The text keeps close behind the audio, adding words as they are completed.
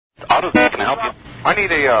Autos. Can I help you? I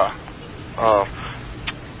need a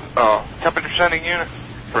temperature sending unit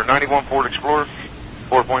for a 91 Ford Explorer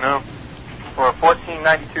 4.0. For a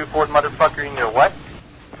 1492 Ford motherfucker in your what?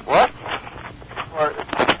 What?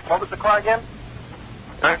 What was the car again?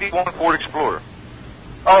 91 Ford Explorer.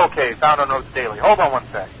 Oh, okay, found on roads daily. Hold on one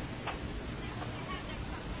sec.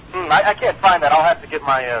 I can't find that. I'll have to get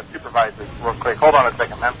my supervisor real quick. Hold on a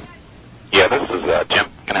second, man. Yeah, this is Jim.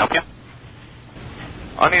 Can I help you?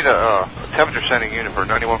 I need a temperature sending unit for a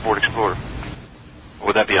 91 Ford Explorer.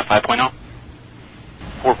 Would that be a 5.0?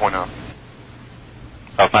 4.0.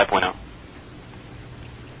 Oh, 5.0.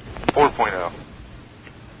 4.0.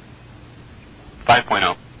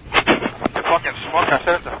 5.0. You fucking schmuck, I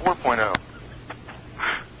said it's a 4.0.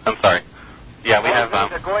 I'm sorry. Yeah, we have...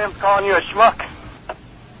 Goyam's calling you a schmuck.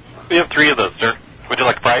 We have 3 of those, sir. Would you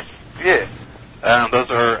like a price? Yeah. Those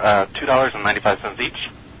are $2.95 each.